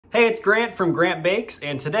Hey, it's Grant from Grant Bakes,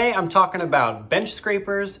 and today I'm talking about bench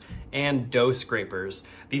scrapers and dough scrapers.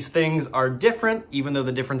 These things are different, even though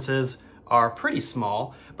the differences are pretty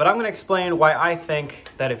small, but I'm gonna explain why I think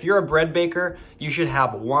that if you're a bread baker, you should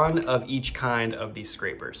have one of each kind of these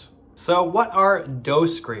scrapers. So what are dough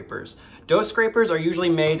scrapers? Dough scrapers are usually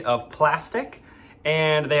made of plastic,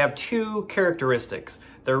 and they have two characteristics.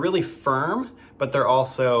 They're really firm, but they're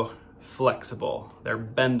also flexible. They're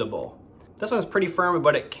bendable. This one is pretty firm,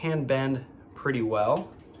 but it can bend pretty well.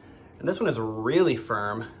 And this one is really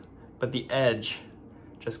firm, but the edge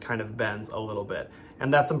just kind of bends a little bit.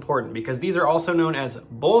 And that's important because these are also known as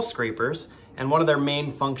bowl scrapers, and one of their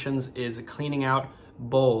main functions is cleaning out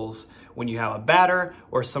bowls. When you have a batter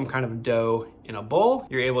or some kind of dough in a bowl,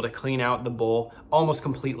 you're able to clean out the bowl almost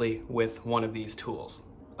completely with one of these tools.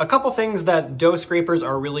 A couple things that dough scrapers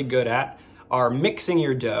are really good at are mixing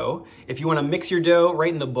your dough. If you want to mix your dough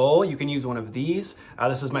right in the bowl, you can use one of these.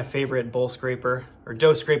 This is my favorite bowl scraper or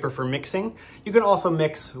dough scraper for mixing. You can also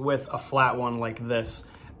mix with a flat one like this,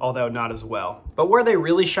 although not as well. But where they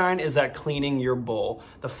really shine is at cleaning your bowl.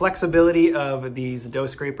 The flexibility of these dough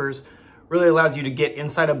scrapers really allows you to get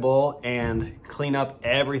inside a bowl and clean up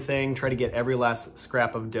everything, try to get every last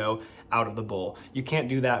scrap of dough out of the bowl. You can't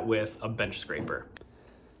do that with a bench scraper.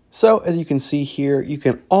 So as you can see here, you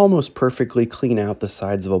can almost perfectly clean out the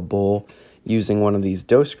sides of a bowl using one of these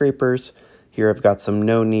dough scrapers. Here I've got some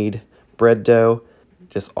no-knead bread dough,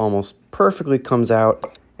 just almost perfectly comes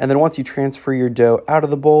out. And then once you transfer your dough out of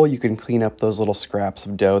the bowl, you can clean up those little scraps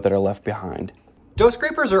of dough that are left behind. Dough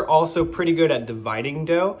scrapers are also pretty good at dividing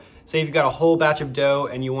dough. Say if you've got a whole batch of dough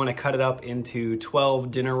and you want to cut it up into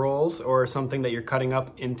 12 dinner rolls or something that you're cutting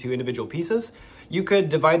up into individual pieces, you could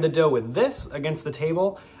divide the dough with this against the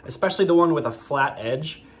table, especially the one with a flat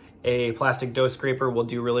edge. A plastic dough scraper will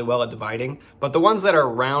do really well at dividing, but the ones that are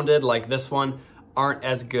rounded like this one aren't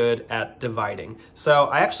as good at dividing. So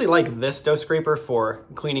I actually like this dough scraper for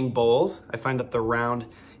cleaning bowls. I find that the round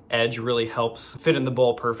edge really helps fit in the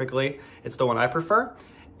bowl perfectly. It's the one I prefer.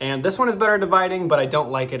 And this one is better at dividing, but I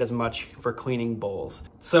don't like it as much for cleaning bowls.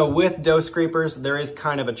 So with dough scrapers, there is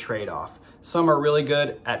kind of a trade-off. Some are really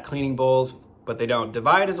good at cleaning bowls, but they don't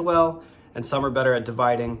divide as well, and some are better at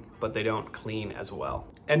dividing, but they don't clean as well.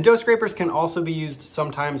 And dough scrapers can also be used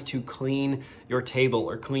sometimes to clean your table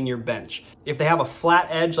or clean your bench. If they have a flat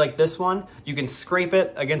edge like this one, you can scrape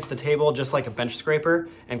it against the table just like a bench scraper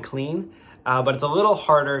and clean, but it's a little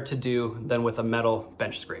harder to do than with a metal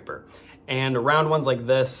bench scraper. And round ones like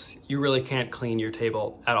this, you really can't clean your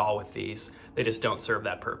table at all with these. They just don't serve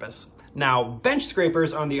that purpose. Now, bench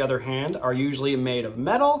scrapers, on the other hand, are usually made of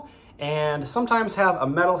metal and sometimes have a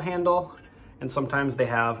metal handle, and sometimes they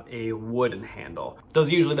have a wooden handle. Those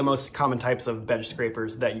are usually the most common types of bench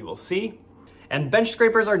scrapers that you will see. And bench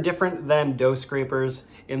scrapers are different than dough scrapers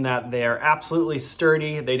in that they are absolutely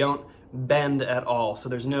sturdy. They don't bend at all, so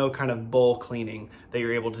there's no kind of bowl cleaning that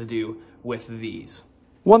you're able to do with these.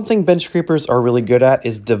 One thing bench scrapers are really good at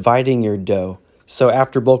is dividing your dough. So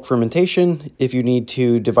after bulk fermentation, if you need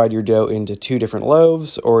to divide your dough into 2 different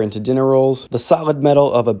loaves or into dinner rolls, the solid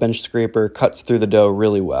metal of a bench scraper cuts through the dough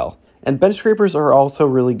really well. And bench scrapers are also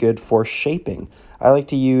really good for shaping. I like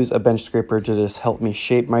to use a bench scraper to just help me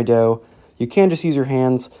shape my dough. You can just use your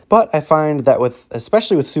hands, but I find that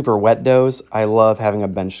especially with super wet doughs, I love having a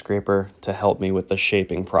bench scraper to help me with the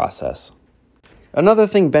shaping process. Another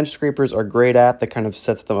thing bench scrapers are great at that kind of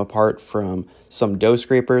sets them apart from some dough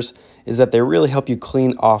scrapers is that they really help you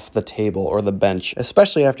clean off the table or the bench,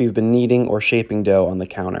 especially after you've been kneading or shaping dough on the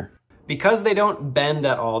counter. Because they don't bend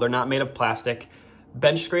at all, they're not made of plastic,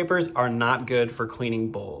 bench scrapers are not good for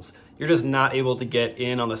cleaning bowls. You're just not able to get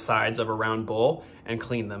in on the sides of a round bowl and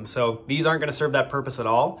clean them. So these aren't going to serve that purpose at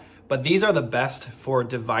all, but these are the best for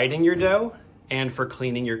dividing your dough and for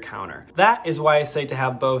cleaning your counter. That is why I say to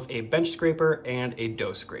have both a bench scraper and a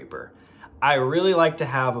dough scraper. I really like to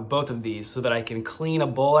have both of these so that I can clean a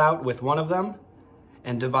bowl out with one of them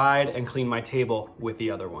and divide and clean my table with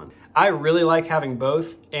the other one. I really like having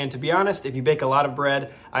both, and to be honest, if you bake a lot of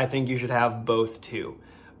bread, I think you should have both too.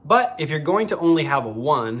 But if you're going to only have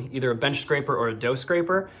one, either a bench scraper or a dough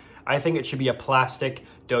scraper, I think it should be a plastic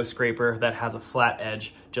dough scraper that has a flat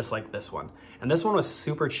edge just like this one. And this one was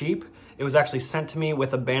super cheap. It was actually sent to me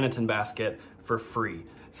with a Banneton basket for free.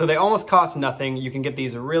 So they almost cost nothing. You can get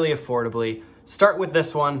these really affordably. Start with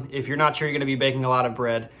this one if you're not sure you're gonna be baking a lot of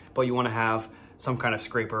bread, but you wanna have some kind of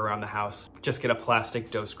scraper around the house. Just get a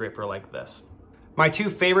plastic dough scraper like this. My 2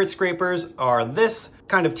 favorite scrapers are this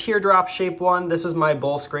kind of teardrop shaped one. This is my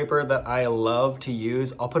bowl scraper that I love to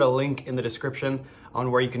use. I'll put a link in the description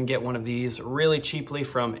on where you can get one of these really cheaply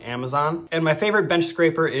from Amazon. And my favorite bench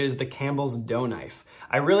scraper is the Campbell's dough knife.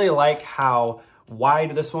 I really like how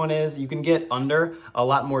wide this one is. You can get under a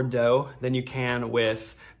lot more dough than you can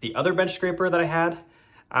with the other bench scraper that I had.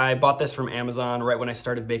 I bought this from Amazon right when I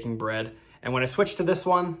started baking bread. And when I switched to this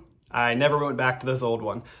one, I never went back to this old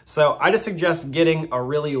one. So I just suggest getting a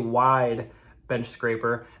really wide bench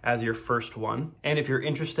scraper as your first one. And if you're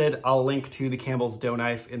interested, I'll link to the Campbell's dough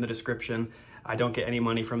knife in the description. I don't get any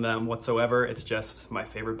money from them whatsoever. It's just my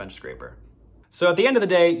favorite bench scraper. So at the end of the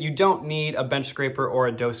day, you don't need a bench scraper or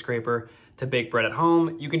a dough scraper to bake bread at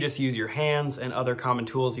home. You can just use your hands and other common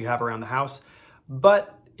tools you have around the house.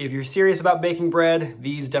 But if you're serious about baking bread,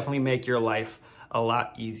 these definitely make your life a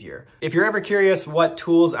lot easier. If you're ever curious what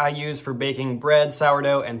tools I use for baking bread,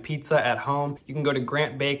 sourdough, and pizza at home, you can go to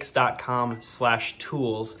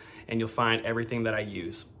grantbakes.com/tools and you'll find everything that I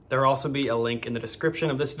use. There'll also be a link in the description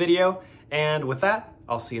of this video. And with that,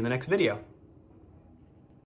 I'll see you in the next video.